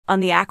On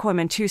the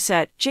Aquaman 2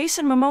 set,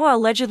 Jason Momoa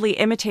allegedly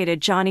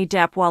imitated Johnny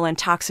Depp while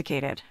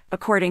intoxicated.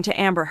 According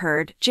to Amber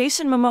Heard,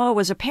 Jason Momoa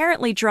was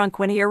apparently drunk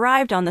when he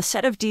arrived on the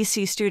set of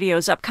DC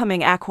Studios'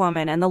 upcoming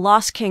Aquaman and the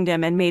Lost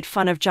Kingdom and made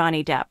fun of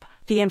Johnny Depp.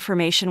 The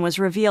information was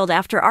revealed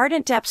after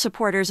ardent Depp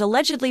supporters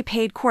allegedly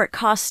paid court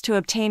costs to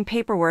obtain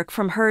paperwork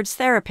from Heard's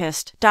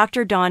therapist,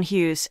 Dr. Dawn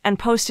Hughes, and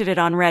posted it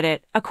on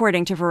Reddit,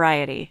 according to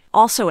Variety.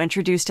 Also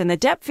introduced in the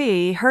Depp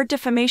v. Heard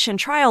defamation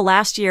trial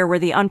last year were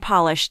the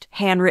unpolished,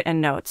 handwritten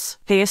notes.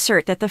 They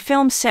assert that the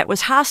film's set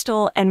was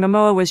hostile and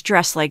Momoa was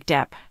dressed like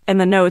Depp. In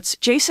the notes,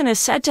 Jason is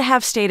said to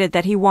have stated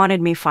that he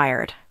wanted me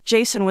fired.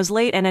 Jason was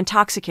late and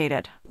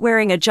intoxicated,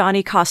 wearing a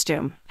Johnny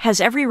costume, has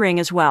every ring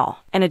as well.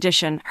 In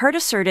addition, Heard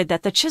asserted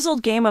that the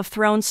chiseled Game of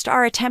Thrones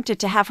star attempted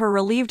to have her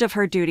relieved of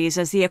her duties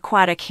as the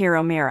aquatic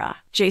hero Mera.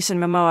 Jason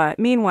Momoa,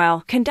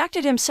 meanwhile,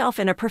 conducted himself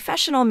in a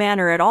professional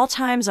manner at all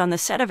times on the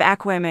set of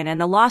Aquaman and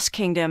the Lost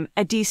Kingdom,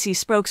 a DC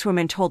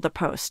spokeswoman told The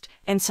Post.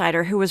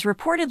 Insider, who was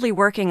reportedly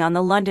working on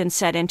the London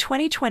set in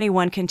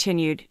 2021,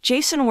 continued,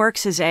 "Jason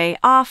works his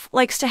off,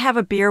 likes to have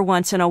a beer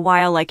once in a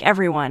while like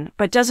everyone,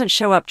 but doesn't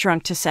show up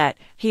drunk to set.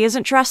 He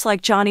isn't dressed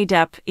like Johnny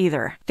Depp,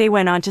 either." They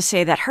went on to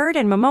say that Heard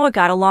and Momoa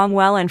got along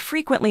well and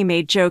frequently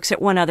made jokes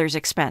at one another's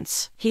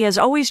expense. "He has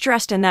always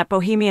dressed in that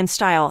bohemian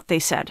style," they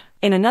said.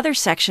 In another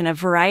section of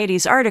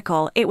Variety's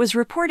article, it was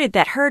reported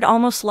that Heard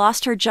almost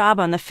lost her job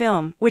on the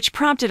film, which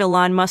prompted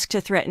Elon Musk to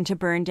threaten to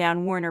burn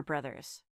down Warner Brothers.